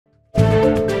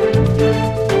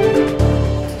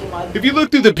If you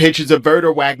look through the pictures of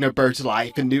Verda Byrd's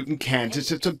life in Newton, Kansas,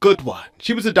 it's a good one.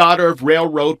 She was the daughter of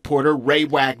railroad porter Ray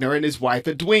Wagner and his wife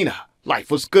Edwina.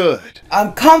 Life was good.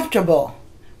 I'm comfortable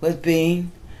with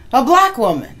being a black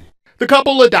woman. The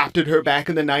couple adopted her back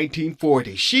in the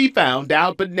 1940s. She found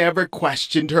out but never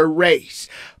questioned her race.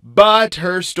 But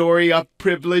her story of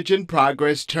privilege and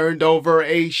progress turned over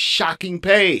a shocking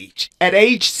page. At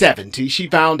age 70, she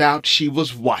found out she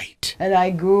was white. And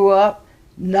I grew up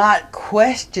not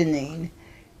questioning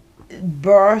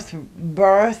birth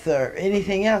or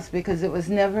anything else, because it was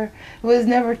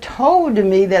never told to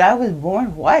me that I was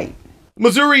born white.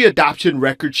 Missouri adoption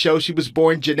records show she was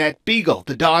born Jeanette Beagle,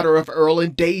 the daughter of Earl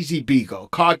and Daisy Beagle,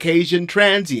 Caucasian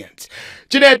transients.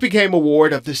 Jeanette became a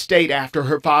ward of the state after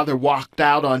her father walked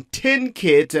out on 10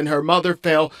 kids and her mother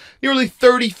fell nearly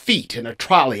 30 feet in a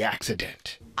trolley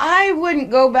accident. I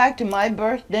wouldn't go back to my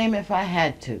birth name if I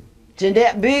had to.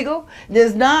 Jeanette Beagle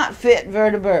does not fit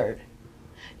Verda Byrd.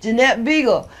 Jeanette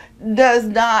Beagle does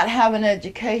not have an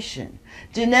education.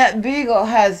 Jeanette Beagle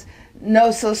has no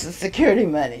Social Security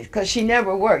money because she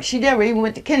never worked. She never even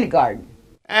went to kindergarten.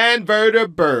 And Verda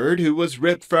Byrd, who was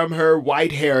ripped from her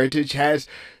white heritage, has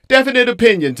definite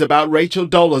opinions about Rachel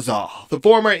Dolezal, the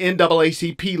former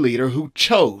NAACP leader who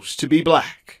chose to be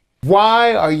black.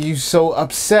 Why are you so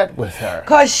upset with her?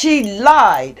 Because she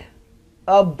lied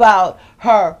about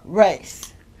her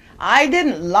race. I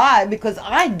didn't lie because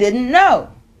I didn't know.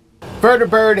 Verda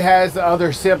Byrd has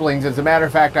other siblings. As a matter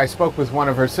of fact, I spoke with one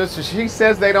of her sisters. She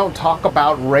says they don't talk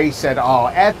about race at all.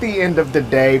 At the end of the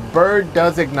day, Byrd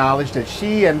does acknowledge that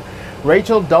she and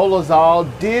Rachel Dolezal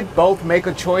did both make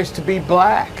a choice to be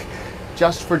black,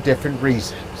 just for different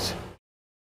reasons.